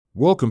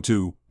Welcome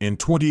to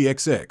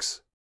In20XX.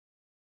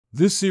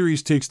 This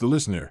series takes the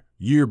listener,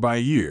 year by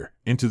year,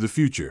 into the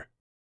future.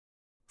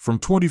 From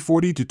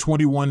 2040 to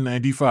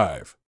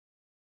 2195.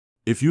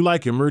 If you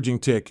like emerging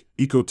tech,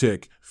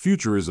 ecotech,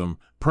 futurism,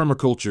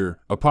 permaculture,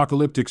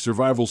 apocalyptic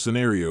survival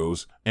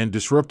scenarios, and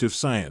disruptive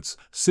science,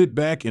 sit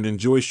back and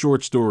enjoy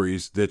short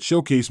stories that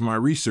showcase my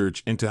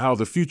research into how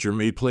the future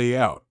may play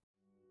out.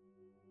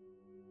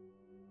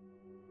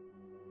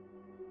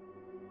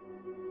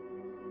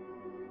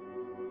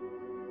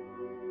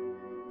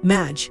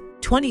 Madge,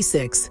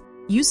 26,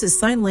 uses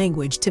sign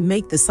language to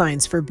make the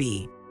signs for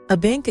B. A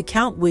bank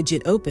account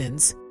widget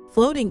opens,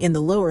 floating in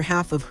the lower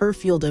half of her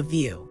field of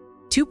view.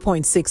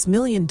 $2.6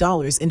 million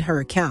in her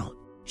account.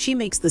 She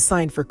makes the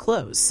sign for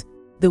close.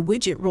 The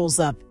widget rolls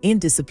up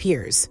and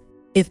disappears.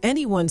 If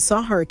anyone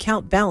saw her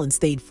account balance,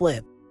 they'd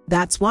flip.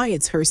 That's why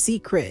it's her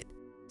secret.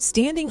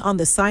 Standing on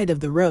the side of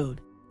the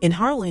road, in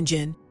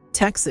Harlingen,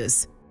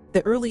 Texas,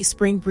 the early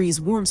spring breeze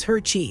warms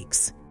her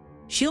cheeks.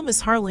 She'll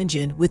miss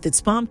Harlingen with its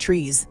palm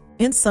trees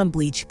and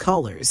sun-bleached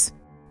colors.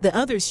 The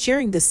others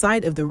sharing the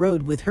side of the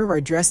road with her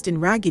are dressed in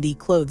raggedy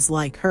clothes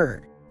like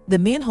her. The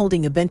man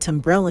holding a bent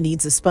umbrella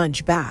needs a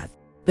sponge bath.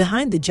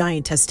 Behind the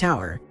Giantess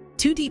Tower,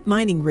 two deep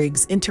mining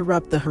rigs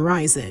interrupt the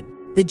horizon.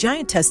 The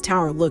Giantess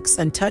Tower looks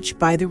untouched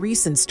by the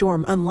recent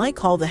storm,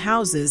 unlike all the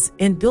houses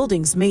and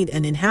buildings made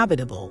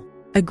uninhabitable.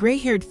 A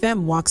gray-haired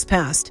femme walks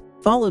past,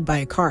 followed by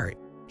a cart.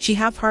 She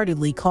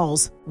half-heartedly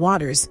calls,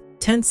 "Waters,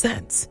 10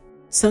 cents.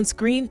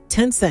 Sunscreen,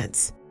 10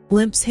 cents.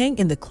 Blimps hang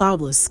in the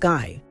cloudless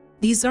sky.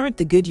 These aren't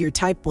the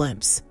Goodyear-type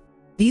blimps.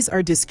 These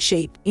are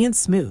disc-shaped and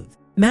smooth."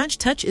 Madge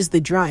touches the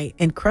dry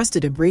and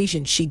crusted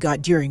abrasion she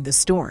got during the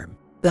storm.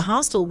 The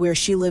hostel where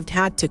she lived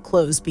had to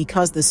close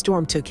because the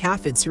storm took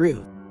half its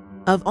roof.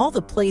 Of all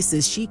the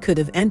places she could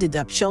have ended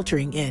up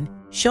sheltering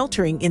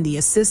in the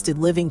assisted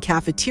living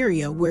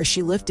cafeteria where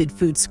she lifted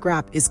food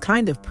scrap is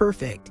kind of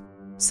perfect.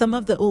 Some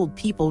of the old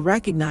people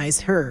recognized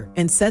her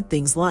and said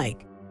things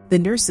like, "The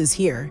nurse is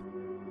here."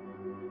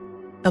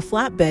 A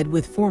flatbed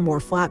with 4 more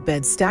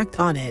flatbeds stacked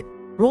on it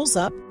rolls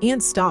up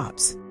and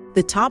stops.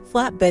 The top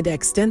flatbed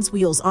extends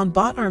wheels on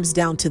bot arms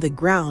down to the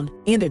ground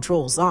and it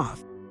rolls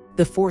off.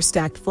 The 4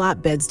 stacked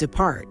flatbeds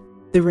depart.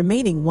 The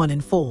remaining one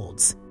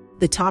unfolds.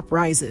 The top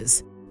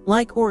rises.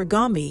 Like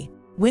origami,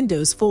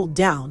 windows fold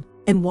down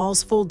and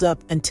walls fold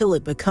up until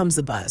it becomes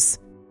a bus.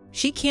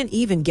 She can't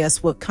even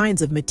guess what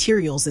kinds of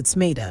materials it's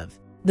made of.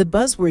 The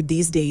buzzword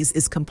these days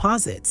is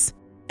composites.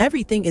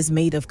 Everything is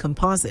made of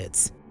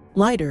composites.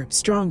 Lighter,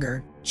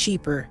 stronger,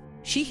 cheaper.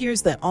 She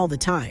hears that all the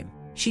time.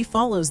 She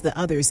follows the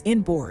others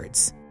in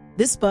boards.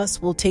 This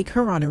bus will take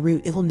her on a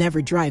route it'll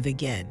never drive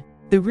again.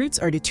 The routes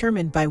are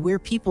determined by where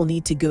people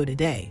need to go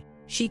today.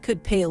 She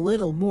could pay a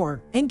little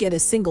more and get a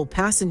single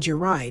passenger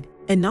ride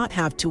and not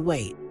have to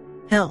wait.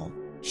 Hell,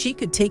 she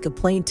could take a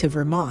plane to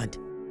Vermont,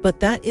 but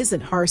that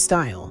isn't her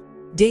style.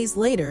 Days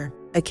later,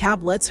 a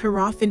cab lets her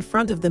off in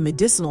front of the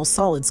medicinal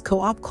solids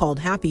co-op called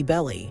Happy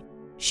Belly.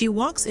 She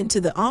walks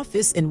into the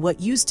office in what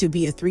used to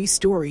be a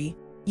 3-story,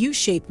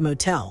 U-shaped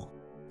motel.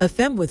 A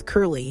femme with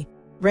curly,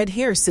 red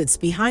hair sits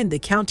behind the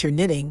counter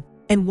knitting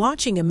and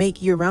watching a make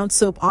year-round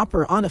soap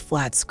opera on a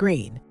flat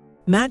screen.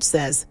 Madge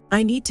says,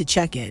 "I need to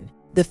check in."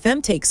 The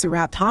femme takes a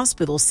wrapped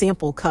hospital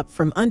sample cup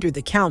from under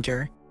the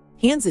counter,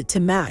 hands it to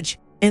Madge,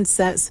 and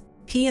says,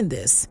 "Pee in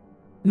this."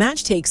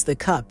 Madge takes the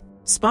cup,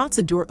 spots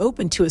a door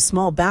open to a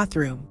small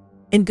bathroom,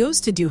 and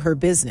goes to do her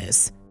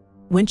business.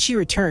 When she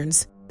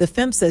returns, the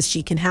femme says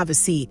she can have a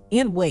seat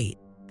and wait.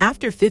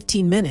 After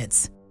 15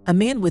 minutes, a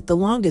man with the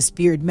longest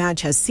beard Madge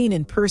has seen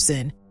in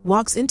person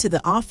walks into the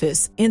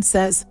office and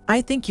says,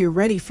 "I think you're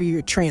ready for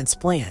your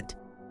transplant."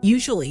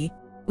 Usually,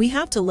 we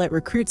have to let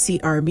recruits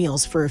eat our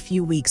meals for a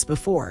few weeks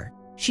before.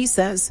 She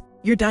says,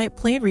 "Your diet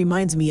plan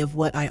reminds me of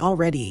what I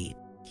already eat."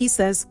 He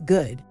says,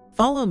 "Good.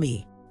 Follow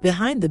me."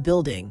 Behind the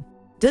building,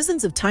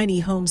 dozens of tiny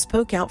homes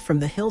poke out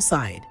from the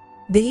hillside.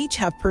 They each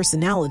have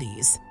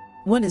personalities.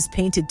 One is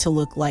painted to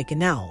look like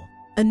an owl.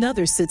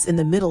 Another sits in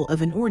the middle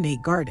of an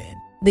ornate garden.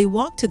 They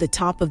walk to the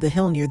top of the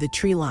hill near the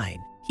tree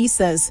line. He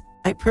says,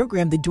 "I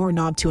programmed the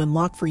doorknob to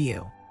unlock for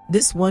you.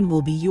 This one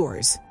will be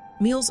yours.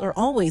 Meals are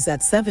always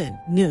at 7,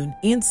 noon,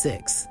 and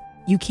 6.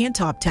 You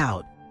can't opt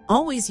out.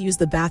 Always use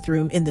the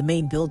bathroom in the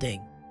main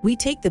building. We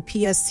take the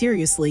PS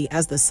seriously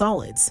as the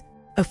solids.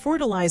 A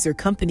fertilizer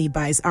company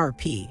buys our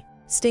pee.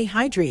 Stay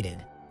hydrated.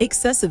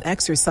 Excessive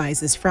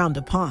exercise is frowned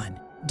upon.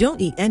 Don't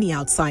eat any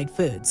outside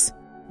foods.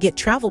 Get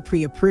travel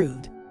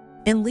pre-approved.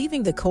 And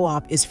leaving the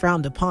co-op is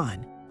frowned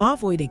upon.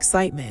 Avoid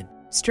excitement.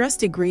 Stress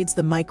degrades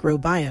the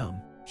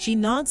microbiome." She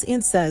nods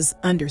and says,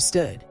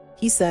 "Understood."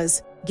 He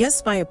says,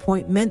 "Guests by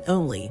appointment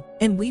only,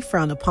 and we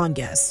frown upon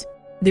guests.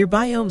 Their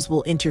biomes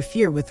will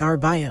interfere with our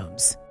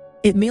biomes.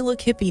 It may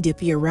look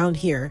hippy-dippy around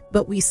here,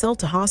 but we sell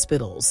to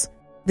hospitals.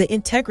 The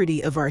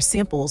integrity of our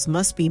samples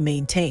must be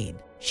maintained."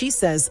 She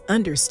says,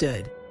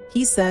 "Understood."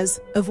 He says,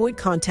 "Avoid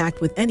contact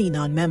with any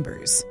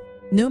non-members.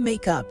 No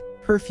makeup,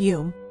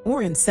 perfume,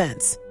 or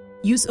incense.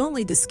 Use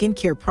only the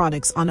skincare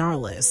products on our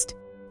list.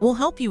 We'll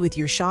help you with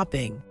your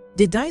shopping.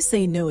 Did I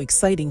say no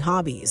exciting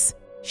hobbies?"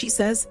 She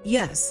says,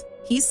 yes.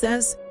 He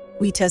says,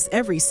 we test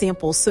every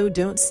sample, so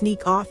don't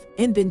sneak off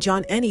and binge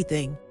on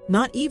anything,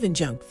 not even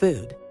junk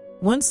food.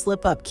 One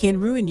slip up can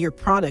ruin your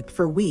product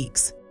for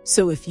weeks,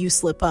 so if you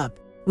slip up,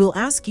 we'll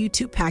ask you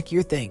to pack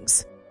your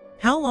things.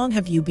 How long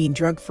have you been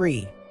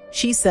drug-free?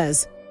 She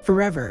says,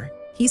 forever.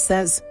 He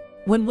says,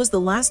 when was the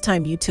last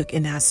time you took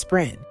an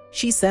aspirin?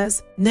 She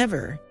says,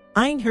 never.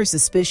 Eyeing her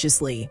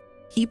suspiciously,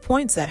 he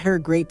points at her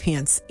gray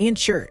pants and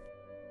shirt.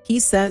 He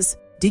says,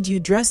 did you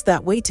dress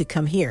that way to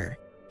come here?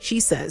 She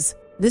says,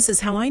 this is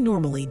how I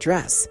normally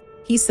dress.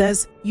 He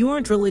says, you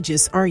aren't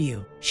religious, are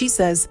you? She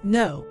says,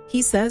 no.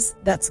 He says,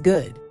 that's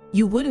good.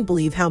 You wouldn't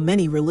believe how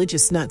many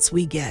religious nuts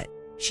we get.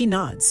 She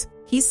nods.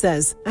 He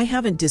says, I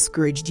haven't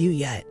discouraged you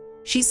yet.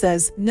 She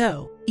says,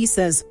 no. He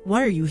says,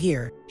 why are you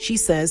here? She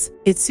says,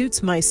 it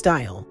suits my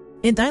style.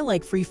 And I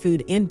like free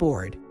food and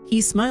board.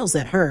 He smiles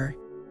at her.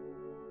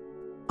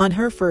 On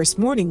her first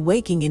morning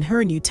waking in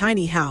her new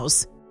tiny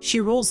house, she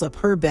rolls up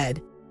her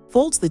bed,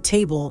 folds the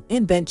table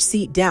and bench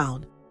seat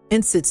down,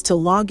 and sits to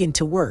log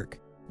into work.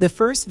 The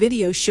first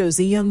video shows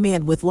a young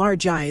man with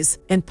large eyes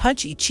and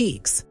pudgy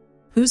cheeks,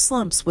 who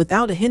slumps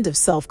without a hint of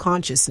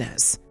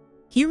self-consciousness.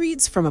 He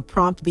reads from a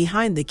prompt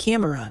behind the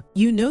camera,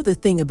 you know the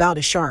thing about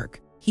a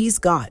shark, he's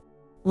got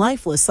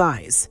lifeless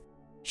eyes.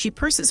 She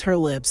purses her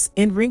lips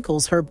and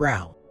wrinkles her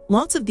brow.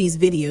 Lots of these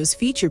videos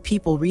feature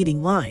people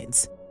reading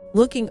lines.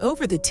 Looking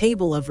over the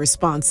table of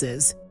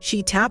responses,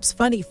 she taps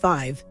funny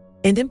 5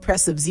 and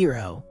impressive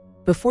 0.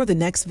 Before the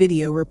next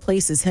video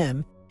replaces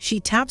him, she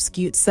taps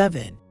cute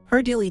 7.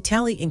 Her daily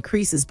tally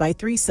increases by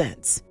 3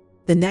 cents.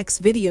 The next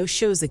video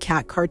shows a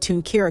cat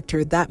cartoon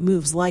character that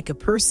moves like a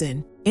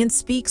person and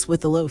speaks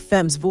with a low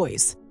femme's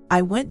voice.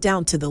 I went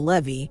down to the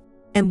levee,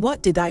 and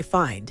what did I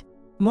find?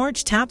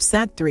 Marge taps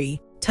sad 3,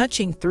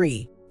 touching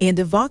 3, and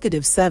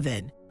evocative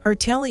 7. Her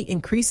tally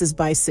increases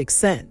by 6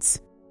 cents.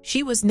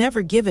 She was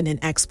never given an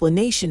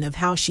explanation of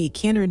how she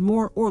can earn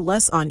more or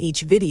less on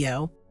each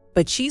video,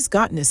 but she's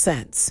gotten a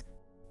sense.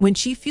 When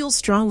she feels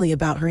strongly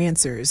about her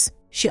answers,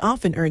 she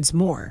often earns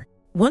more.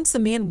 Once a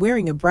man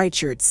wearing a bright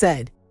shirt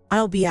said,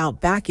 I'll be out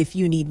back if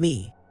you need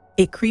me.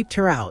 It creeped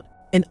her out,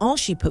 and all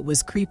she put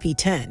was creepy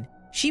 10.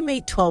 She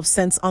made 12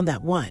 cents on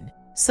that one.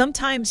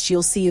 Sometimes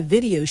she'll see a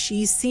video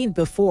she's seen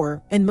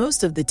before, and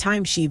most of the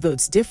time she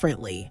votes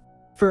differently.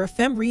 For a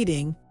femme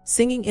reading,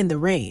 Singing in the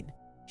Rain,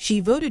 she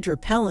voted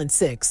repellent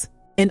 6,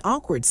 and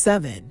awkward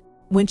 7.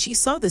 When she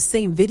saw the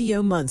same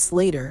video months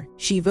later,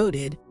 she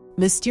voted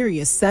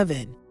mysterious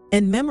 7,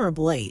 and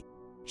memorable 8.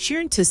 She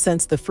earned 2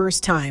 cents the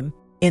first time,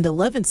 and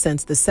 11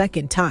 cents the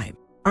second time.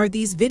 Are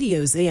these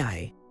videos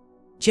AI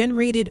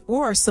generated,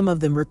 or are some of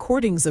them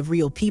recordings of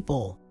real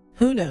people?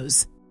 Who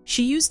knows?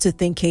 She used to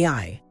think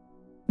AI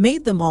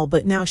made them all,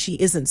 but now she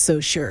isn't so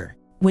sure.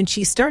 When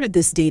she started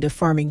this data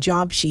farming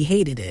job, she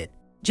hated it.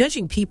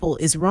 Judging people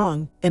is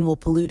wrong and will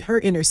pollute her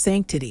inner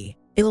sanctity.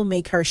 It'll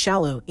make her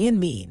shallow and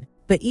mean.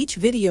 But each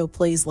video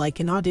plays like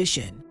an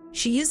audition.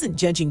 She isn't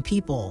judging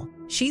people,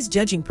 she's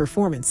judging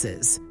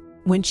performances.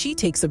 When she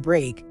takes a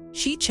break,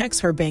 she checks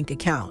her bank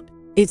account.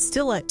 It's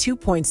still at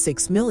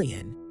 2.6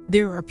 million.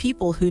 There are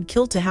people who'd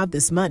kill to have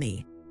this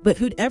money, but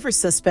who'd ever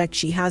suspect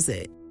she has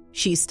it?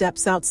 She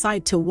steps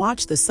outside to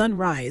watch the sun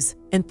rise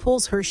and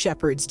pulls her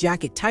shepherd's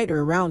jacket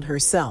tighter around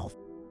herself.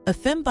 A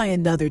femme by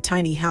another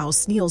tiny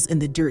house kneels in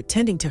the dirt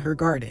tending to her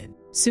garden.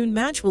 Soon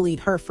Madge will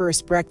eat her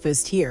first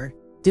breakfast here,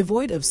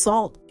 devoid of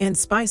salt and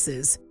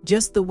spices,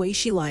 just the way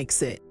she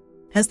likes it.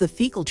 Has the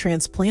fecal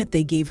transplant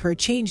they gave her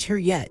changed her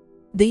yet?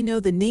 They know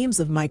the names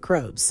of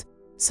microbes.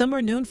 Some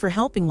are known for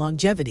helping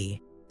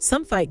longevity.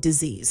 Some fight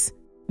disease.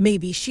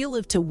 Maybe she'll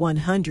live to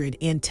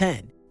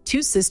 110.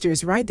 Two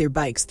sisters ride their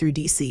bikes through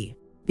DC.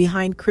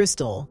 Behind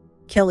Crystal,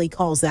 Kelly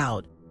calls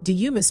out, "Do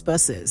you miss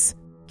buses?"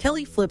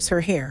 Kelly flips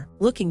her hair,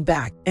 looking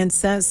back, and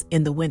says,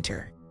 "In the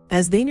winter."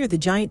 As they near the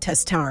giant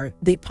test tower,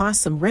 they pass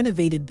some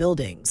renovated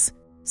buildings.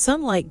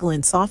 Sunlight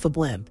glints off a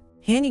blimp,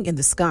 hanging in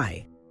the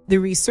sky. The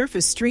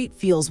resurfaced street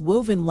feels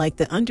woven like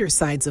the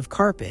undersides of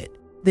carpet.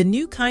 The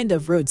new kind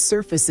of road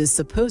surface is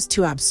supposed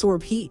to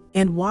absorb heat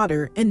and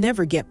water and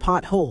never get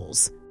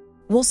potholes.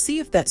 We'll see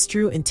if that's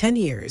true in 10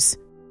 years.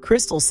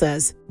 Crystal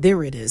says,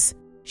 "There it is."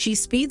 She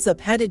speeds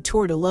up, headed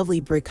toward a lovely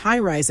brick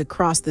high-rise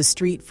across the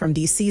street from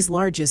DC's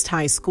largest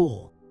high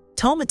school.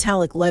 Tall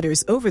metallic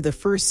letters over the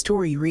first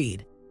story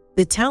read,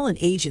 "The Talent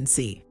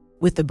Agency."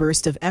 With a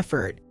burst of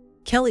effort,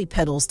 Kelly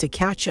pedals to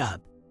catch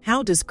up.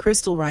 How does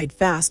Crystal ride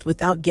fast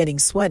without getting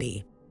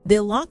sweaty? They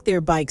lock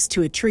their bikes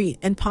to a tree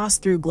and pass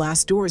through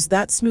glass doors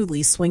that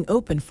smoothly swing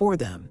open for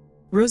them.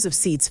 Rows of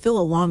seats fill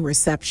a long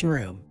reception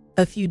room.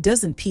 A few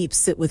dozen peeps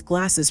sit with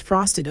glasses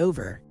frosted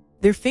over.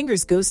 Their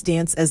fingers ghost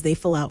dance as they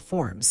fill out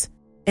forms.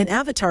 An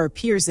avatar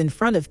appears in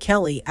front of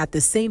Kelly at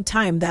the same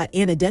time that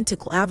an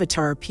identical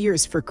avatar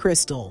appears for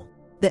Crystal.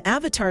 The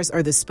avatars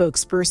are the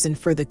spokesperson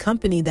for the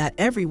company that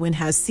everyone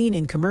has seen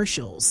in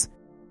commercials.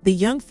 The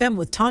young femme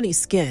with tawny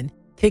skin,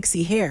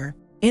 pixie hair,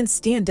 and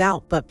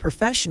standout but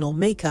professional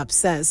makeup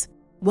says,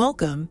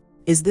 "Welcome,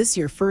 is this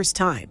your first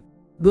time?"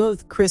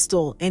 Both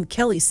Crystal and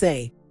Kelly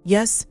say,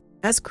 "Yes,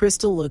 as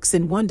Crystal looks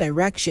in one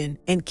direction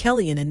and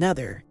Kelly in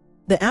another.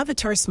 The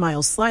avatar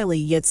smiles slyly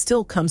yet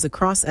still comes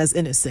across as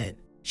innocent.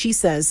 She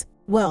says,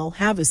 "Well,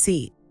 have a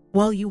seat.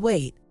 While you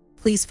wait,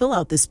 please fill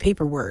out this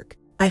paperwork.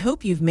 I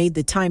hope you've made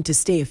the time to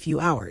stay a few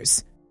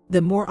hours.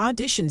 The more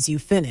auditions you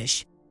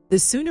finish, the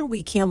sooner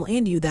we can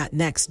land you that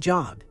next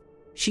job."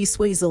 She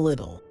sways a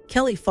little.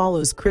 Kelly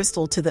follows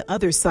Crystal to the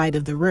other side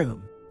of the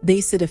room.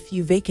 They sit a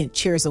few vacant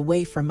chairs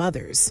away from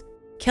others.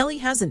 Kelly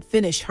hasn't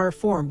finished her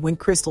form when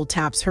Crystal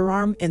taps her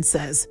arm and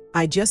says,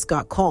 "I just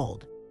got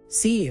called.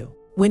 See you."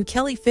 When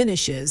Kelly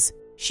finishes,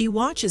 she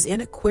watches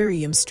an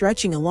aquarium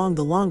stretching along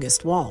the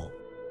longest wall.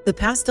 The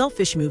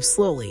pastelfish move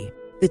slowly.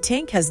 The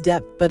tank has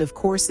depth, but of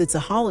course it's a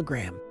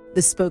hologram.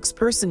 The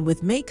spokesperson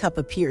with makeup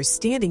appears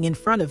standing in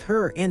front of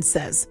her and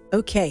says,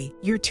 "Okay,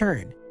 your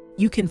turn.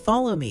 You can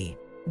follow me."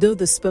 Though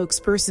the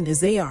spokesperson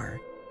is AR.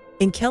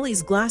 In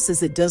Kelly's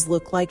glasses, it does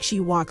look like she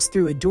walks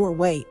through a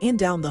doorway and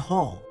down the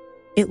hall.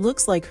 It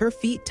looks like her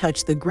feet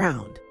touch the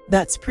ground.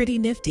 That's pretty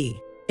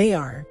nifty.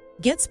 AR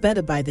gets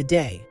better by the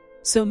day.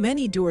 So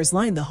many doors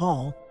line the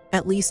hall,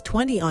 at least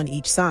 20 on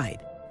each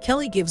side.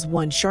 Kelly gives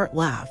one short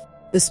laugh.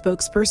 The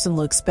spokesperson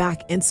looks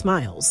back and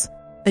smiles.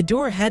 A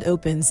door ahead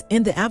opens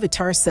and the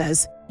avatar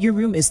says, "Your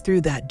room is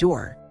through that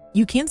door.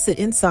 You can sit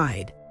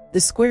inside."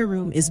 The square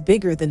room is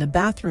bigger than a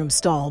bathroom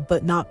stall,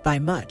 but not by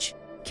much.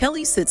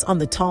 Kelly sits on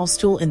the tall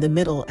stool in the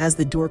middle as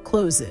the door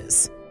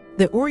closes.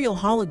 The Oriole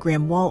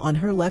hologram wall on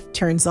her left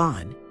turns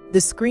on.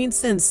 The screen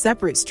sends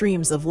separate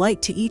streams of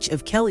light to each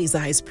of Kelly's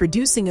eyes,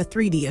 producing a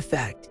 3D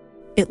effect.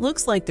 It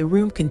looks like the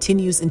room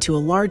continues into a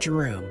larger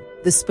room.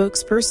 The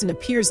spokesperson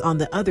appears on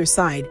the other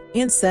side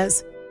and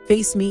says,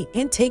 "Face me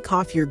and take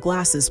off your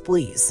glasses,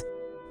 please."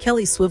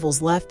 Kelly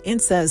swivels left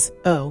and says,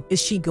 "Oh, is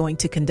she going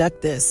to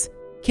conduct this?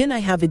 Can I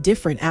have a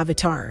different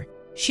avatar?"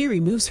 She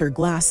removes her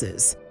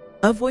glasses.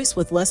 A voice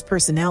with less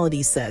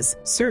personality says,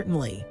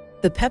 "Certainly."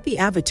 The peppy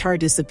avatar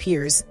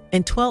disappears,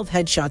 and 12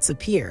 headshots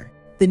appear.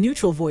 The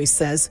neutral voice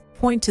says,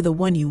 "Point to the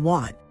one you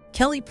want."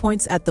 Kelly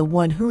points at the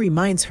one who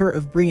reminds her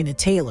of Breonna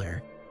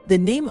Taylor. The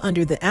name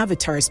under the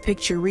avatar's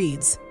picture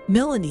reads,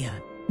 Melania.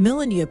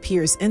 Melania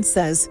appears and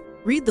says,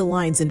 "Read the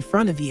lines in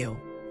front of you,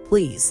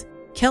 please."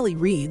 Kelly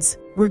reads,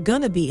 "We're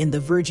gonna be in the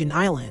Virgin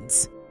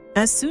Islands.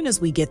 As soon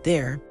as we get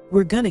there,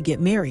 we're gonna get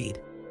married."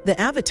 The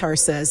avatar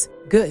says,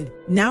 "Good,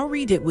 now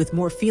read it with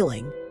more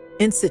feeling.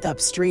 And sit up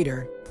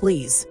straighter,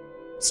 please.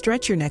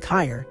 Stretch your neck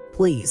higher,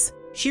 please."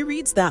 She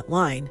reads that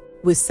line,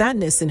 with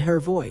sadness in her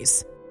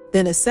voice,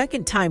 then a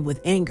second time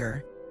with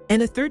anger,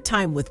 and a third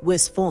time with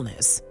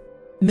wistfulness.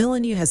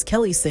 Melania has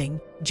Kelly sing,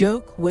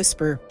 joke,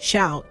 whisper,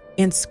 shout,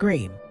 and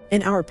scream.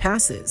 An hour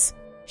passes.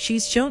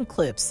 She's shown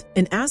clips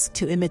and asked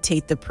to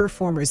imitate the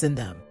performers in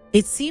them.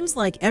 It seems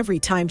like every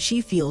time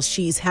she feels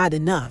she's had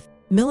enough,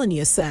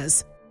 Melania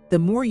says, "The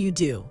more you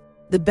do,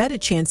 the better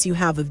chance you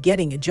have of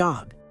getting a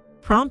job."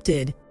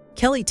 Prompted,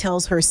 Kelly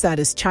tells her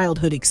saddest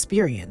childhood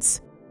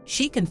experience.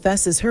 She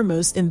confesses her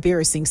most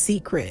embarrassing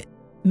secret.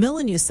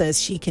 Melania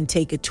says she can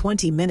take a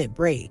 20-minute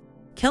break.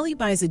 Kelly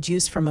buys a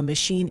juice from a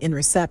machine in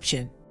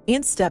reception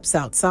and steps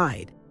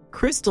outside.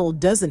 Crystal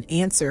doesn't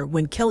answer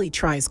when Kelly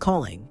tries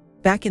calling.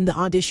 Back in the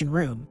audition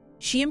room,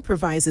 she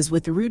improvises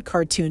with a rude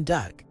cartoon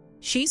duck.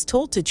 She's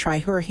told to try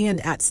her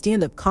hand at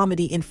stand-up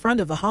comedy in front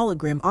of a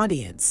hologram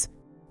audience.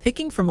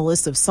 Picking from a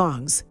list of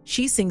songs,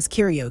 she sings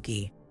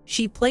karaoke.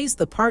 She plays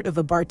the part of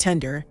a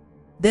bartender,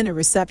 then a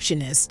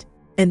receptionist,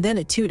 and then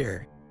a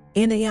tutor.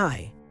 An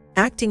AI,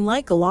 acting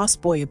like a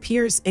lost boy,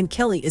 appears and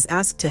Kelly is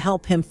asked to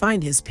help him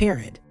find his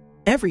parent.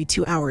 Every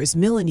 2 hours,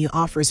 Melania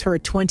offers her a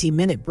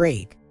 20-minute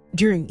break.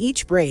 During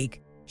each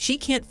break, she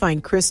can't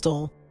find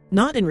Crystal,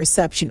 not in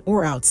reception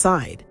or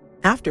outside.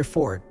 After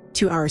 4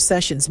 2-hour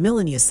sessions,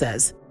 Melania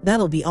says,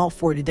 "That'll be all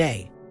for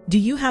today. Do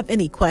you have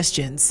any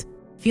questions?"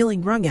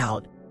 Feeling wrung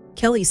out,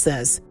 Kelly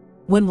says,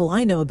 "When will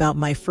I know about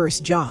my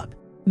first job?"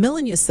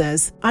 Melania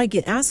says, "I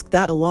get asked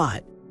that a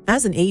lot.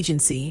 As an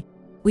agency,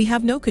 we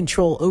have no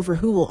control over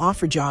who will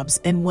offer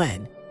jobs and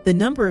when. The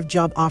number of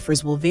job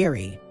offers will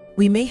vary.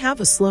 We may have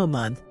a slow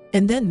month,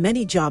 and then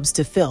many jobs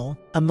to fill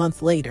a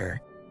month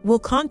later. We'll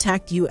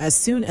contact you as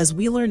soon as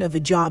we learn of a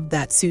job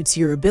that suits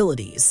your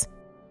abilities."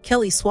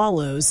 Kelly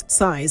swallows,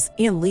 sighs,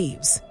 and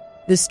leaves.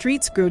 The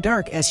streets grow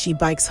dark as she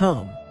bikes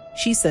home.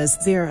 She says,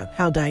 "Zara,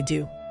 how'd I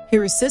do?"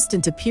 Her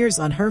assistant appears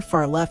on her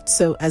far left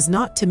so as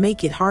not to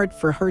make it hard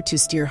for her to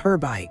steer her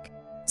bike.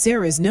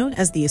 Zara is known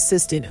as the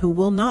assistant who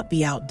will not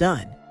be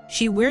outdone.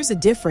 She wears a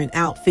different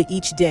outfit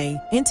each day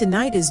and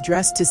tonight is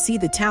dressed to see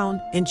the town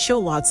and show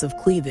lots of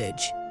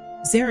cleavage.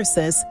 Zara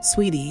says,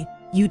 "Sweetie,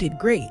 you did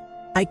great.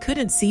 I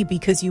couldn't see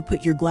because you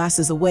put your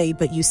glasses away,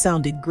 but you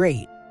sounded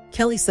great."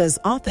 Kelly says,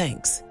 "Aw,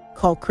 thanks.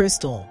 Call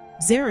Crystal."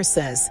 Zara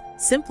says,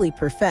 "Simply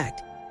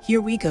perfect. Here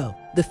we go."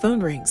 The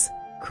phone rings.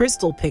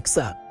 Crystal picks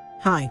up.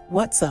 "Hi,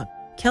 what's up?"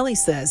 Kelly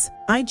says,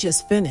 "I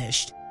just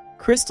finished."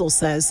 Crystal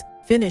says,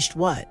 "Finished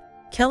what?"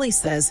 Kelly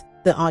says,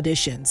 "The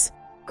auditions."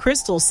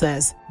 Crystal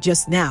says,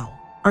 "Just now.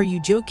 Are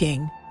you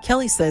joking?"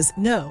 Kelly says,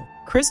 "No."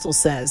 Crystal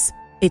says,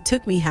 "It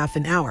took me half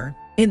an hour,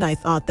 and I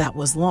thought that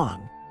was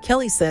long."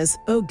 Kelly says,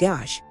 "Oh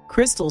gosh."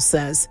 Crystal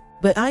says,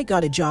 But I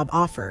got a job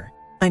offer.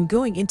 I'm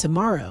going in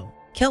tomorrow.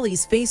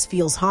 Kelly's face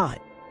feels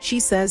hot. She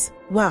says,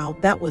 wow,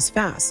 that was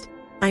fast.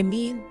 I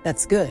mean,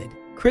 that's good.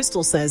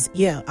 Crystal says,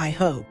 yeah, I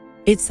hope.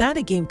 It's at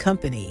a game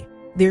company.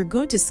 They're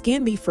going to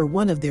scan me for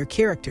one of their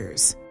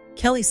characters.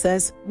 Kelly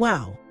says,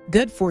 wow,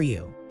 good for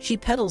you. She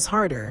pedals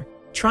harder,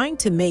 trying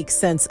to make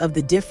sense of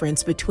the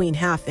difference between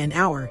half an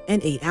hour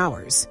and 8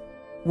 hours.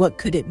 What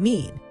could it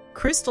mean?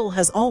 Crystal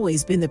has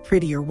always been the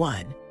prettier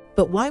one,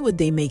 but why would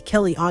they make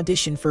Kelly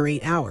audition for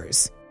 8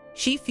 hours?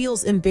 She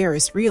feels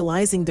embarrassed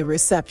realizing the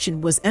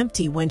reception was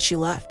empty when she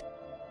left.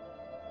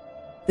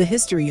 The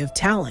history of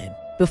talent.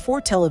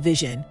 Before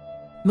television,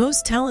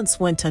 most talents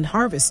went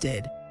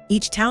unharvested.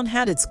 Each town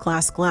had its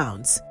class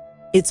clowns,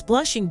 its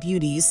blushing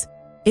beauties,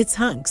 its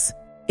hunks,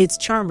 its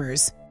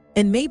charmers,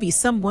 and maybe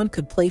someone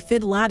could play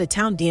fiddle at a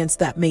town dance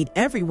that made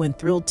everyone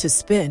thrilled to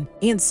spin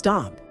and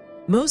stomp.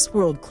 Most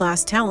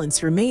world-class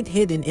talents remained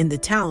hidden in the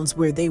towns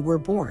where they were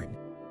born.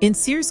 In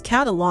Sears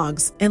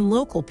catalogs and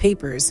local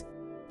papers,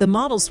 the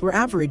models were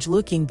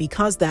average-looking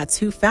because that's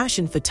who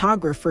fashion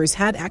photographers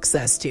had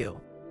access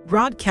to.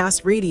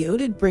 Broadcast radio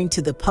did bring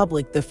to the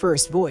public the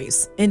first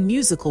voice and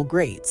musical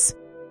greats.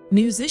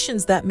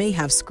 Musicians that may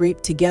have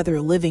scraped together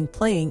a living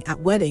playing at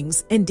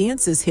weddings and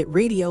dances hit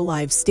radio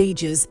live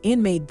stages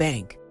and made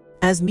bank.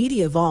 As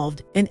media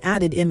evolved and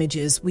added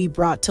images, we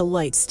brought to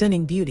light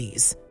stunning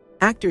beauties.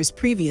 Actors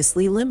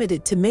previously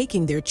limited to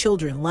making their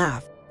children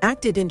laugh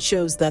acted in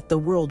shows that the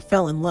world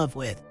fell in love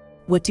with.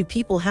 What do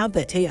people have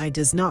that AI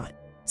does not?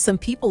 Some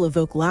people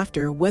evoke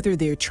laughter whether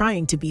they're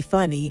trying to be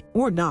funny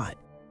or not.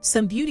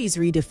 Some beauties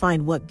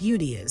redefine what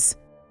beauty is.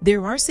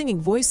 There are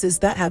singing voices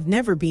that have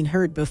never been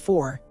heard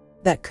before,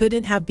 that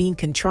couldn't have been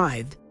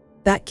contrived,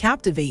 that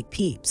captivate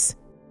peeps.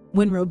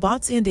 When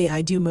robots and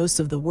AI do most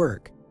of the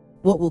work,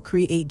 what will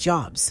create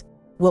jobs?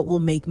 What will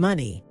make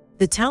money?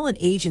 The talent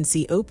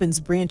agency opens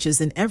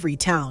branches in every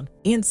town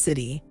and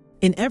city,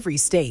 in every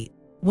state.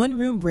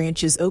 One-room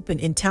branches open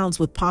in towns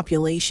with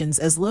populations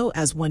as low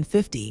as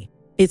 150.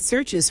 It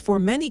searches for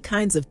many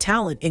kinds of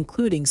talent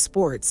including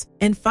sports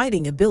and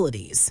fighting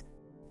abilities.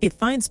 It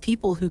finds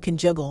people who can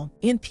juggle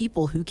and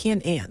people who can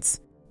dance.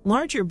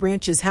 Larger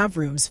branches have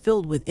rooms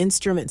filled with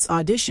instruments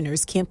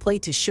auditioners can play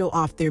to show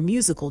off their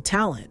musical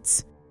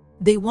talents.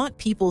 They want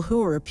people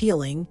who are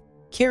appealing,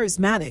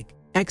 charismatic,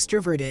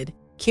 extroverted,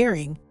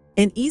 caring,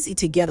 and easy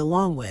to get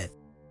along with.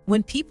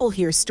 When people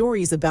hear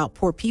stories about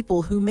poor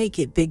people who make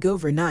it big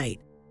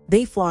overnight,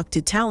 they flock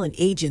to talent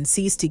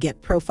agencies to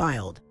get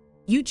profiled.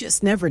 You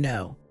just never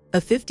know. A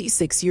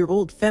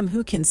 56-year-old femme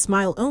who can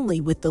smile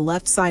only with the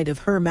left side of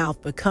her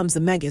mouth becomes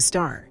a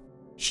megastar.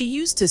 She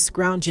used to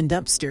scrounge in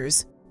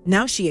dumpsters.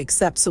 Now she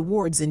accepts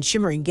awards in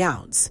shimmering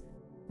gowns.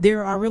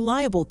 There are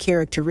reliable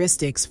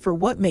characteristics for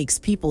what makes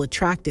people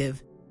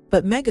attractive,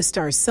 but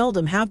megastars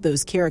seldom have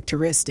those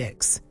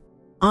characteristics.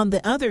 On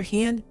the other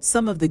hand,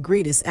 some of the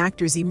greatest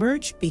actors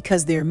emerge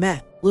because their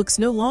looks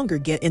no longer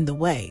get in the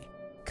way.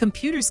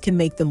 Computers can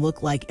make them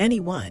look like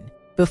anyone.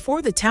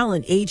 Before the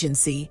talent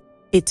agency,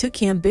 it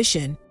took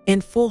ambition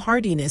and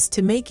foolhardiness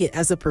to make it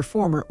as a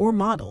performer or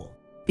model.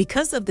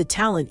 Because of the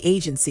talent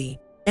agency,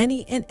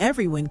 any and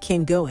everyone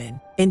can go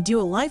in and do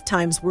a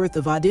lifetime's worth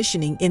of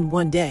auditioning in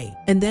one day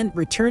and then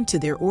return to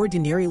their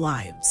ordinary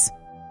lives.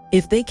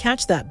 If they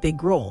catch that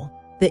big role,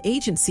 the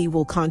agency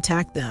will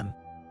contact them.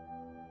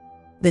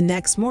 The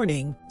next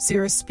morning,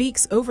 Sarah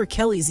speaks over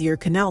Kelly's ear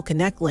canal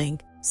connect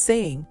link,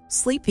 saying,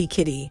 "Sleepy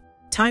kitty,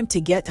 time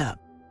to get up.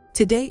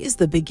 Today is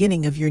the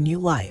beginning of your new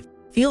life.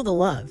 Feel the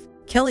love."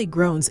 Kelly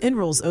groans and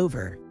rolls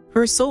over.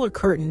 Her solar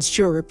curtains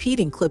show a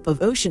repeating clip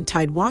of ocean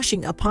tide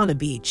washing upon a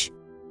beach.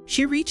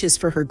 She reaches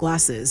for her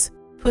glasses,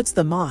 puts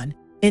them on,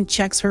 and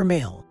checks her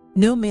mail.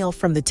 No mail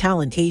from the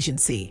talent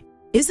agency.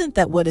 Isn't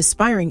that what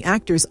aspiring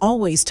actors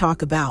always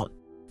talk about?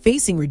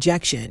 Facing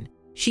rejection,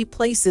 she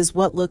places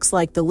what looks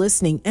like the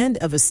listening end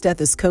of a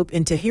stethoscope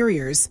into her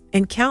ears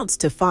and counts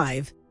to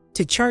 5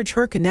 to charge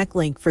her connect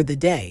link for the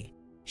day.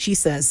 She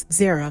says,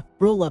 "Zara,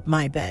 roll up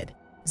my bed."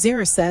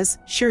 Zara says,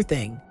 "Sure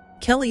thing."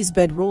 Kelly's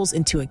bed rolls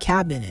into a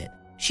cabinet.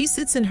 She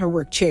sits in her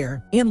work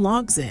chair and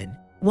logs in.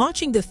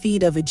 Watching the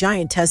feed of a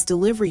giantess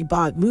delivery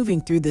bot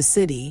moving through the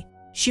city,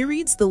 she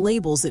reads the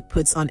labels it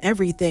puts on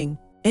everything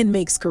and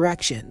makes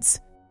corrections.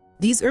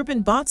 These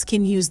urban bots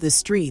can use the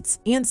streets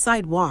and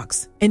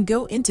sidewalks and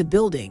go into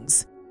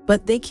buildings,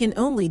 but they can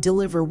only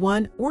deliver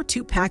 1 or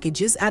 2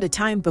 packages at a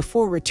time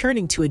before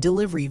returning to a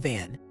delivery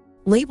van.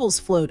 Labels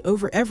float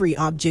over every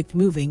object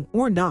moving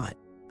or not.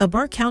 A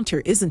bar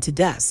counter isn't a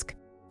desk.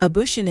 A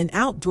bush in an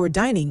outdoor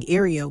dining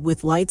area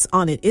with lights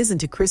on it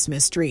isn't a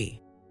Christmas tree.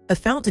 A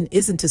fountain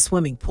isn't a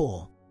swimming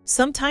pool.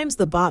 Sometimes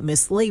the bot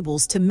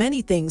mislabels too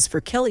many things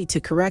for Kelly to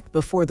correct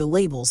before the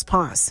labels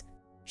pause.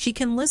 She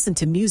can listen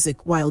to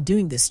music while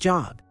doing this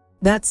job.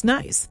 That's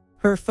nice.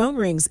 Her phone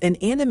rings and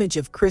an image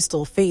of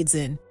Crystal fades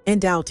in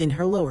and out in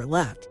her lower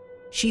left.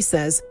 She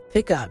says,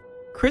 "Pick up."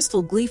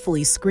 Crystal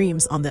gleefully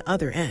screams on the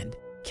other end.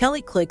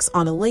 Kelly clicks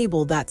on a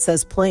label that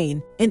says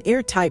plain and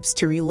air types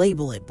to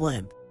relabel it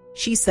blimp.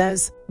 She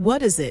says,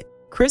 "What is it?"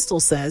 Crystal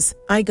says,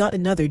 "I got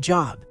another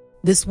job.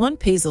 This one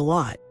pays a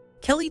lot."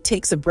 Kelly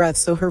takes a breath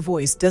so her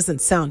voice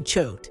doesn't sound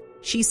choked.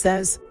 She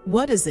says,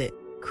 "What is it?"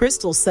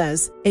 Crystal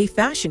says, "A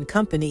fashion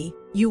company,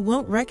 you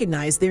won't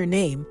recognize their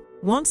name,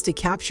 wants to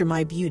capture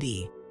my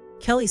beauty."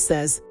 Kelly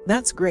says,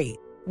 "That's great."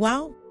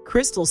 "Wow."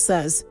 Crystal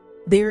says,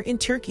 "They're in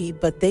Turkey,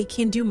 but they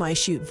can do my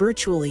shoot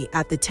virtually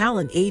at the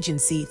talent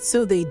agency,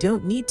 so they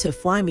don't need to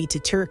fly me to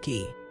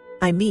Turkey."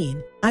 "I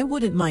mean, I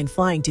wouldn't mind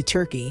flying to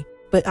Turkey,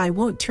 but I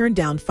won't turn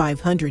down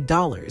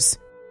 $500.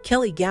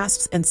 Kelly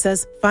gasps and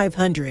says,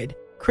 "500.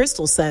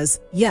 Crystal says,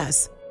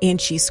 "Yes," and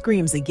she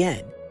screams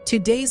again. 2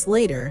 days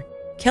later,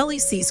 Kelly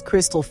sees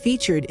Crystal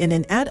featured in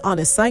an ad on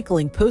a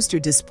cycling poster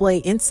display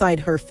inside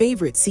her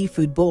favorite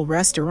seafood bowl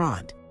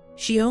restaurant.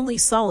 She only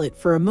saw it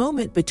for a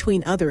moment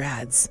between other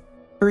ads.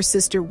 Her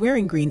sister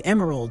wearing green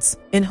emeralds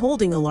and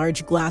holding a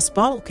large glass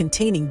bottle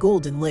containing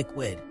golden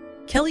liquid.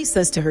 Kelly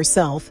says to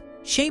herself,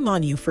 "Shame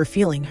on you for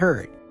feeling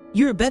hurt.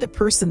 You're a better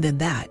person than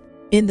that."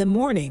 In the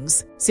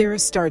mornings, Sarah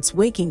starts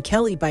waking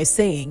Kelly by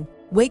saying,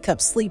 "Wake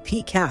up,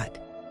 sleepy cat.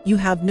 You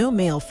have no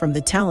mail from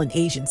the talent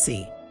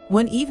agency."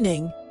 One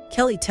evening,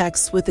 Kelly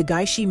texts with a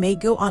guy she may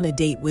go on a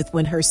date with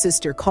when her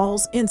sister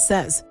calls and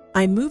says,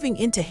 "I'm moving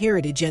into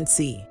Heritage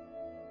NC."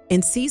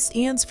 NC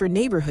stands for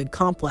Neighborhood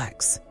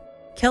Complex.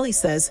 Kelly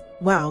says,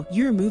 "Wow,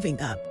 you're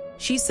moving up."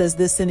 She says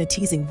this in a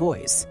teasing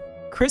voice.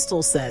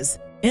 Crystal says,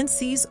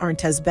 "NCs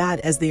aren't as bad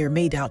as they are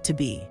made out to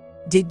be.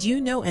 Did you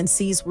know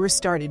NCs were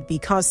started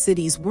because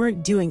cities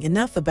weren't doing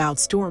enough about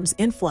storms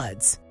and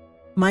floods?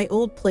 My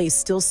old place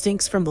still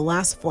stinks from the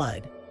last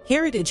flood.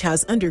 Heritage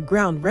has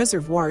underground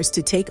reservoirs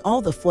to take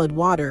all the flood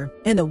water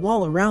and a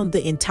wall around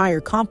the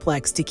entire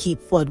complex to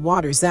keep flood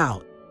waters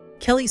out."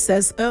 Kelly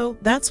says, "Oh,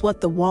 that's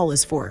what the wall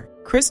is for."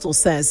 Crystal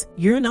says,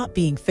 "You're not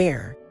being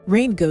fair.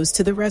 Rain goes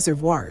to the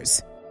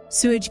reservoirs.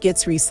 Sewage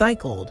gets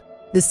recycled.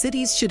 The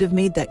cities should have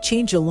made that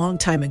change a long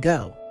time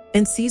ago.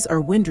 NCs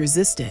are wind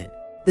resistant.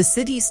 The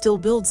city still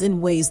builds in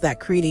ways that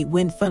create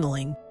wind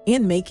funneling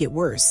and make it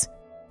worse."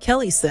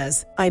 Kelly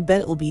says, "I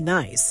bet it'll be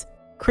nice."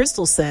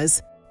 Crystal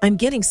says, "I'm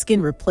getting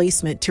skin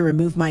replacement to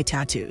remove my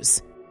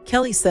tattoos."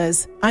 Kelly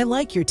says, "I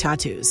like your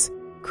tattoos."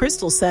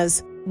 Crystal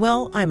says,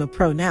 "Well, I'm a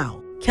pro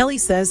now." Kelly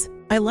says,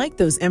 "I like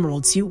those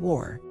emeralds you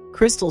wore."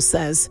 Crystal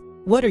says,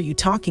 "What are you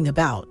talking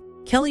about?"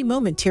 Kelly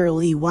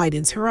momentarily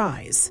widens her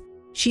eyes.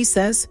 She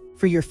says,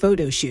 "For your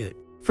photo shoot.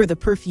 For the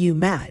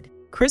perfume ad."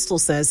 Crystal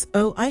says,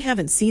 "Oh, I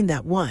haven't seen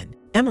that one.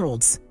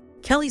 Emeralds."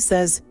 Kelly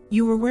says,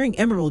 "You were wearing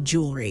emerald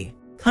jewelry.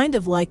 Kind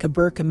of like a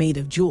burqa made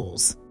of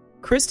jewels."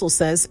 Crystal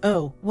says,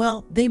 "Oh,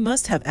 well, they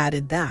must have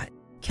added that."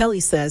 Kelly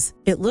says,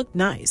 "It looked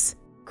nice."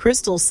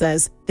 Crystal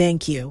says,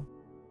 "Thank you."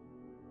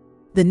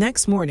 The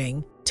next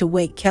morning, to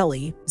wake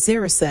Kelly,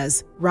 Zara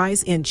says,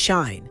 "Rise and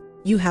shine.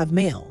 You have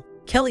mail."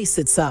 Kelly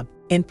sits up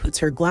and puts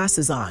her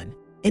glasses on.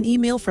 An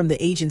email from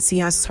the agency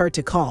asks her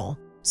to call,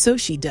 so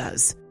she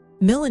does.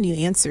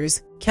 Melanie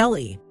answers,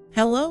 "Kelly,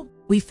 hello?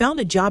 We found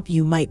a job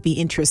you might be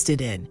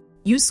interested in.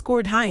 You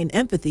scored high in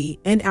empathy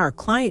and our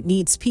client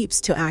needs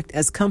peeps to act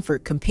as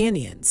comfort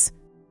companions."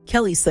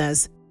 Kelly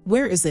says,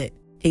 "Where is it?"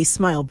 A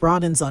smile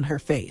broadens on her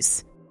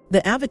face.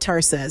 The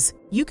avatar says,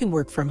 "You can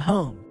work from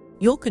home.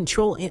 You'll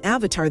control an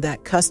avatar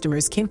that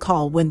customers can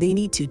call when they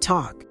need to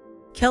talk."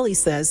 Kelly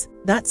says,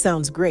 "That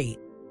sounds great.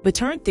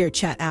 But aren't there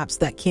chat apps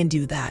that can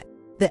do that?"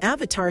 The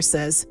avatar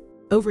says,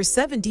 "Over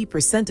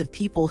 70% of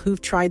people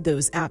who've tried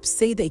those apps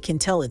say they can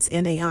tell it's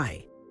an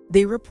AI.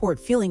 They report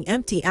feeling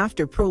empty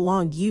after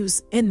prolonged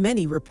use, and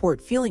many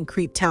report feeling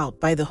creeped out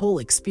by the whole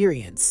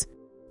experience."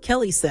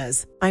 Kelly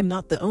says, "I'm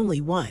not the only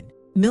one."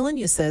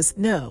 Melania says,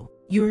 "No,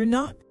 you're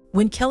not."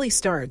 When Kelly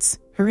starts,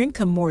 her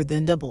income more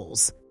than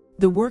doubles.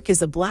 The work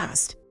is a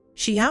blast.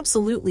 She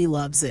absolutely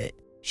loves it.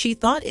 She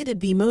thought it'd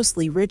be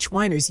mostly rich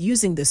whiners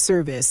using the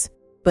service,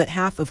 but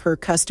half of her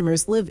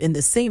customers live in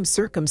the same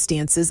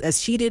circumstances as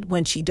she did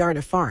when she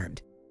data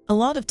farmed. A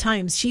lot of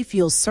times she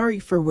feels sorry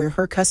for where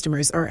her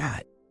customers are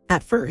at.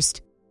 At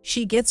first,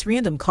 she gets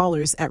random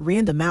callers at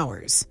random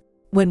hours.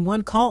 When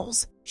one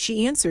calls,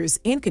 she answers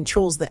and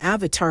controls the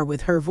avatar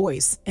with her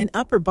voice and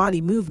upper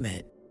body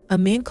movement. A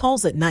man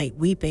calls at night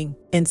weeping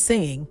and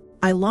saying,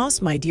 "I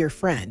lost my dear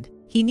friend.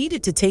 He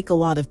needed to take a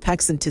lot of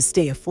Pexin to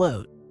stay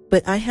afloat,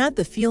 but I had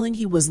the feeling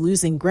he was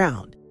losing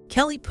ground."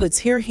 Kelly puts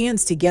her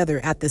hands together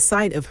at the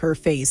side of her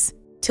face,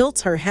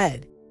 tilts her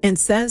head, and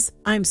says,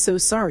 "I'm so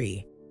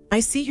sorry. I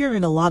see you're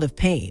in a lot of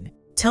pain.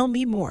 Tell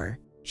me more."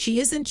 She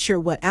isn't sure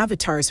what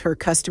avatars her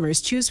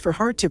customers choose for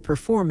her to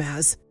perform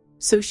as,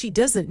 so she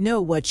doesn't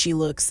know what she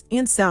looks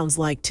and sounds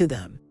like to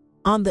them.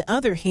 On the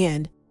other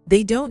hand,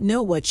 they don't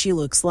know what she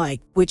looks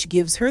like, which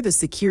gives her the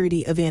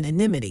security of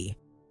anonymity.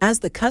 As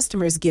the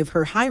customers give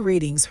her high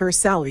ratings, her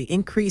salary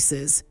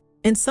increases,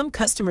 and some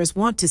customers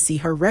want to see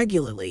her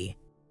regularly.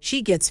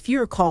 She gets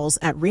fewer calls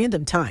at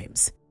random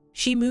times.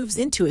 She moves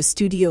into a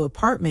studio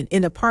apartment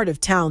in a part of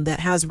town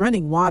that has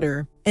running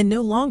water and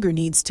no longer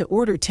needs to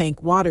order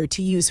tank water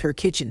to use her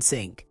kitchen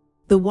sink.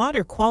 The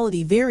water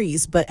quality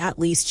varies, but at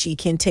least she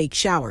can take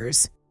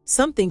showers,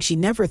 something she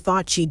never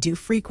thought she'd do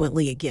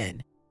frequently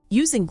again.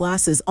 Using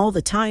glasses all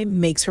the time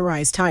makes her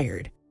eyes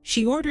tired.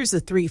 She orders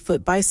a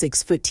 3-foot by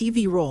 6-foot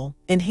TV roll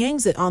and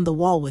hangs it on the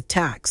wall with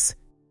tacks.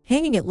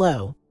 Hanging it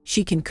low,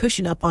 she can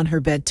cushion up on her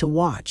bed to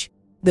watch.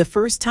 The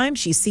first time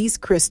she sees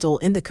Crystal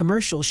in the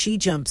commercial, she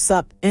jumps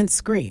up and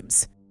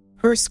screams.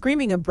 Her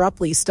screaming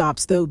abruptly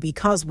stops though,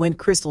 because when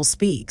Crystal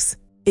speaks,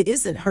 it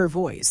isn't her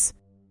voice.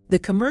 The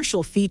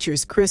commercial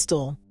features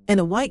Crystal and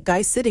a white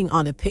guy sitting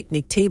on a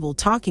picnic table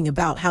talking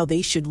about how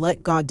they should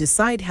let God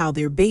decide how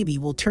their baby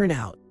will turn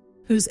out.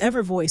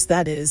 Whosever voice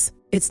that is,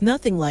 it's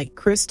nothing like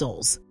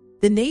Crystal's.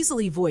 The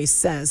nasally voice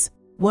says,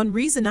 "One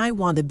reason I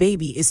want a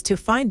baby is to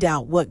find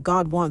out what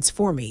God wants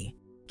for me."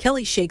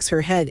 Kelly shakes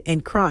her head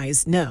and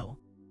cries no.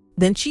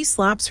 Then she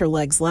slaps her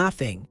legs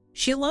laughing.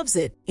 She loves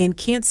it and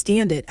can't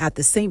stand it at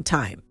the same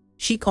time.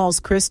 She calls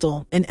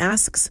Crystal and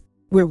asks,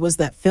 "Where was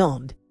that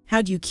filmed?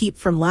 How'd you keep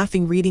from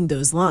laughing reading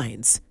those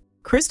lines?"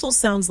 Crystal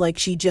sounds like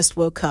she just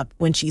woke up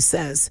when she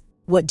says,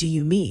 "What do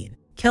you mean?"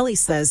 Kelly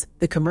says,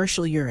 "The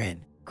commercial you're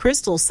in."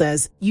 Crystal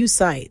says, "You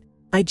sight.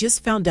 I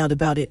just found out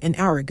about it an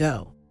hour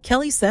ago."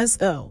 Kelly says,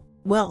 "Oh,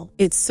 well,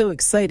 it's so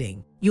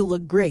exciting. You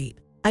look great.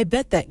 I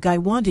bet that guy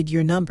wanted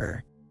your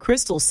number."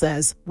 Crystal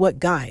says, "What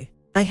guy?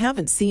 I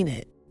haven't seen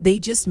it. They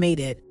just made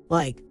it,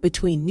 like,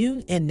 between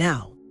noon and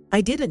now.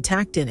 I didn't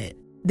act in it.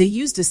 They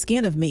used a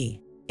scan of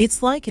me.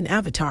 It's like an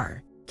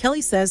avatar."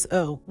 Kelly says,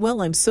 "Oh,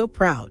 well, I'm so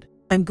proud.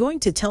 I'm going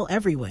to tell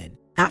everyone."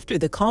 After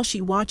the call,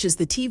 she watches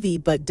the TV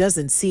but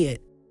doesn't see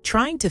it,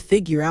 trying to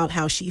figure out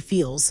how she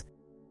feels.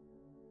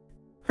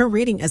 Her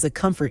rating as a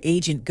comfort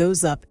agent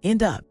goes up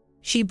and up.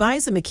 She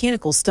buys a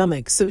mechanical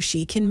stomach so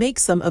she can make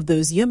some of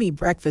those yummy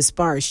breakfast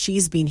bars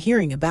she's been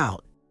hearing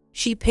about.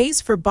 She pays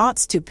for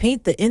bots to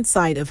paint the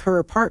inside of her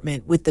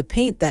apartment with the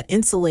paint that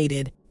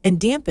insulated and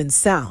dampens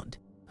sound.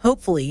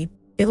 Hopefully,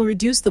 it'll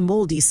reduce the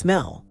moldy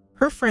smell.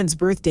 Her friend's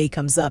birthday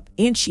comes up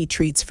and she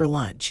treats for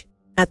lunch.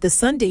 At the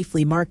Sunday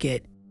flea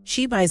market,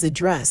 she buys a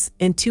dress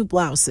and 2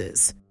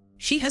 blouses.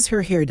 She has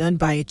her hair done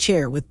by a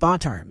chair with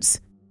bot arms.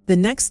 The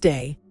next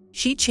day,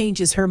 she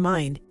changes her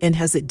mind and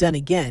has it done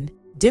again,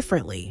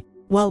 differently.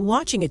 While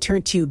watching a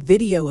TurnTube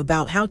video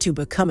about how to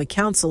become a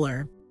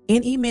counselor,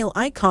 an email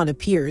icon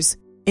appears,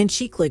 and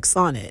she clicks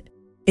on it.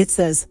 It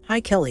says,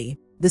 "Hi Kelly,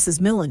 this is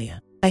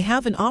Melania. I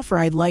have an offer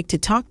I'd like to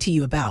talk to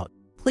you about.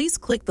 Please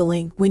click the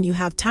link when you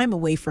have time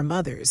away from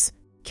others."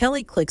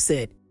 Kelly clicks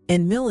it,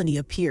 and Melania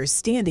appears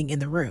standing in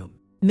the room.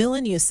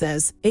 Melania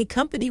says, "A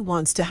company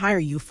wants to hire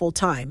you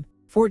full-time,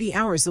 40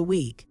 hours a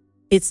week.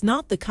 It's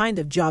not the kind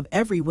of job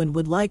everyone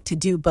would like to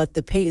do, but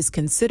the pay is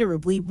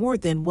considerably more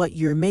than what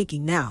you're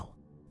making now."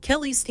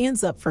 Kelly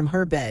stands up from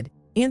her bed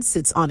and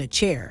sits on a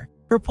chair.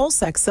 Her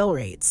pulse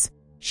accelerates.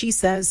 She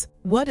says,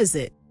 "What is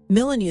it?"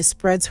 Melania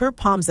spreads her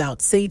palms out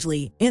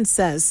sagely and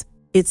says,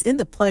 "It's in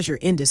the pleasure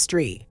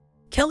industry."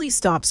 Kelly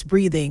stops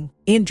breathing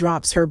and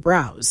drops her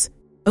brows.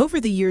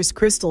 Over the years,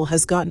 Crystal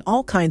has gotten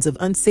all kinds of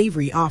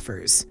unsavory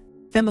offers.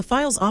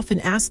 Femophiles often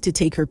ask to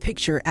take her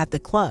picture at the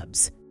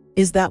clubs.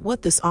 Is that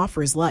what this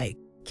offer is like?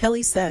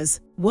 Kelly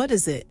says, "What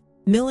is it?"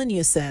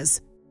 Melania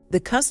says,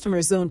 "The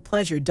customers own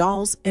pleasure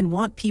dolls and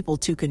want people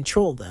to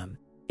control them.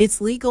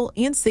 It's legal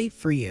and safe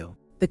for you.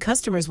 The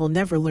customers will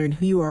never learn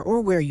who you are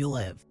or where you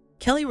live."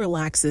 Kelly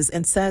relaxes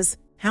and says,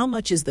 "How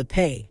much is the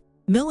pay?"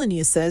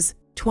 Melania says,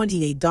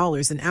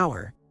 $28 an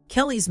hour.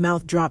 Kelly's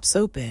mouth drops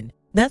open.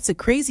 That's a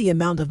crazy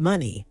amount of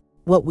money.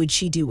 What would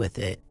she do with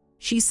it?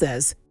 She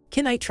says,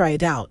 "Can I try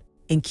it out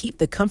and keep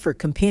the comfort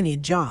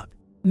companion job?"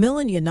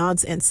 Melania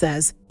nods and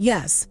says,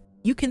 "Yes,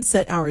 you can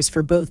set hours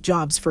for both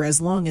jobs for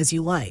as long as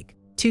you like."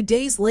 2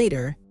 days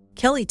later,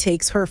 Kelly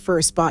takes her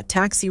first bot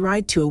taxi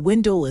ride to a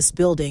windowless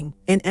building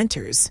and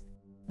enters.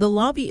 The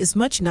lobby is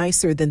much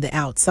nicer than the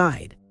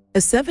outside.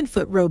 A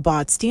 7-foot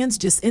robot stands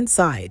just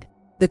inside.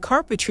 The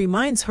carpet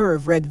reminds her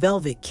of red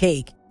velvet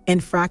cake,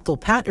 and fractal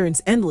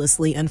patterns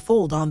endlessly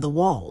unfold on the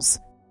walls.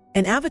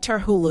 An avatar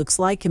who looks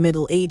like a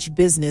middle-aged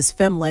business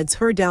femme leads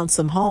her down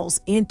some halls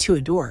and to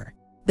a door.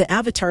 The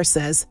avatar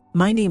says,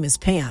 "My name is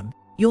Pam.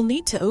 You'll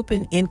need to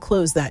open and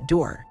close that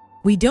door.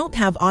 We don't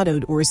have auto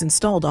doors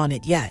installed on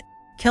it yet."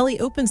 Kelly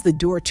opens the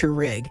door to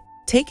rig,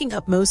 taking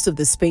up most of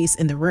the space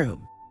in the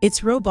room.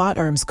 Its robot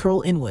arms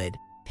curl inward.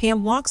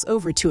 Pam walks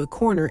over to a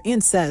corner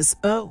and says,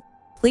 "Oh,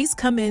 please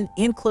come in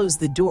and close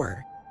the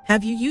door.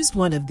 Have you used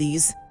one of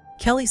these?"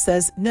 Kelly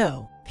says,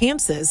 "No." Pam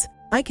says,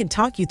 "I can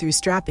talk you through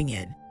strapping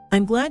in.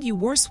 I'm glad you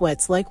wore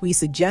sweats like we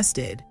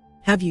suggested.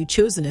 Have you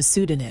chosen a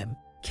pseudonym?"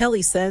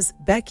 Kelly says,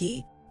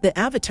 "Becky." The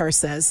avatar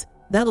says,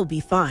 "That'll be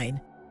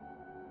fine."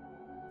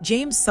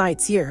 James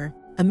Sightseer,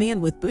 a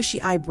man with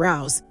bushy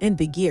eyebrows and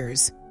big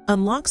ears,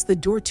 unlocks the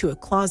door to a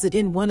closet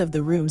in one of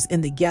the rooms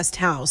in the guest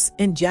house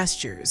and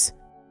gestures.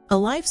 A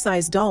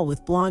life-size doll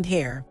with blonde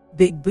hair,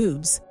 big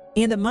boobs,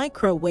 and a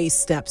micro-waist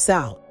steps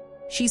out.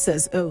 She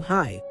says, "Oh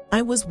hi,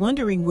 I was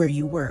wondering where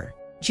you were."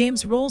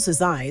 James rolls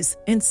his eyes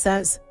and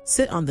says,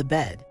 "Sit on the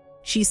bed."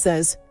 She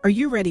says, "Are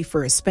you ready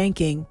for a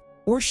spanking,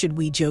 or should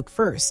we joke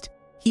first?"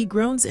 He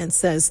groans and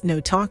says, "No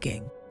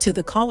talking." To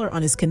the caller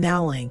on his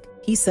canal link,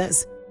 he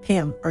says,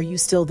 "Pam, are you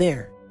still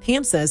there?"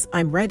 Pam says,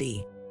 "I'm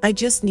ready. I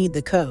just need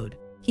the code."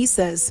 He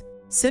says,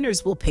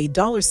 "Sinners will pay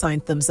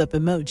 $thumbs up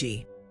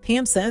emoji."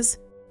 Pam says,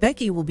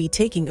 Becky will be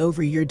taking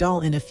over your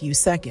doll in a few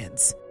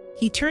seconds.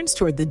 He turns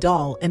toward the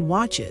doll and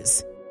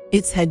watches.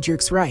 Its head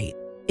jerks right.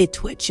 It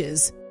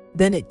twitches.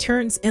 Then it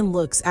turns and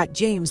looks at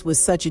James with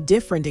such a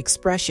different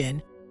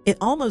expression, it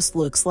almost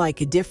looks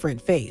like a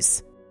different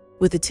face.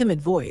 With a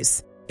timid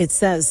voice, it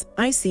says,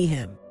 I see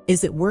him.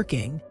 Is it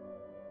working?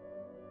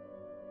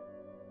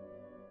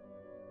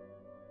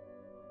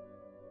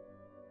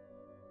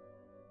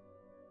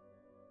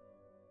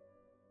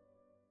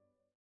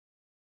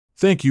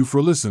 Thank you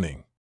for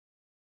listening.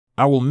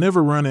 I will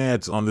never run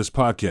ads on this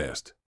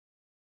podcast.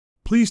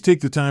 Please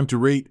take the time to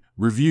rate,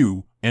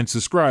 review, and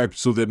subscribe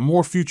so that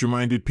more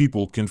future-minded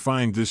people can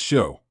find this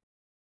show.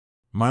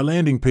 My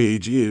landing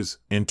page is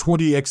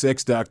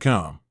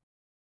n20xx.com.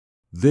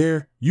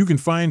 There, you can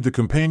find the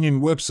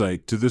companion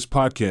website to this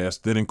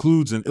podcast that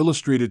includes an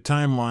illustrated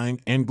timeline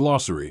and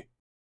glossary.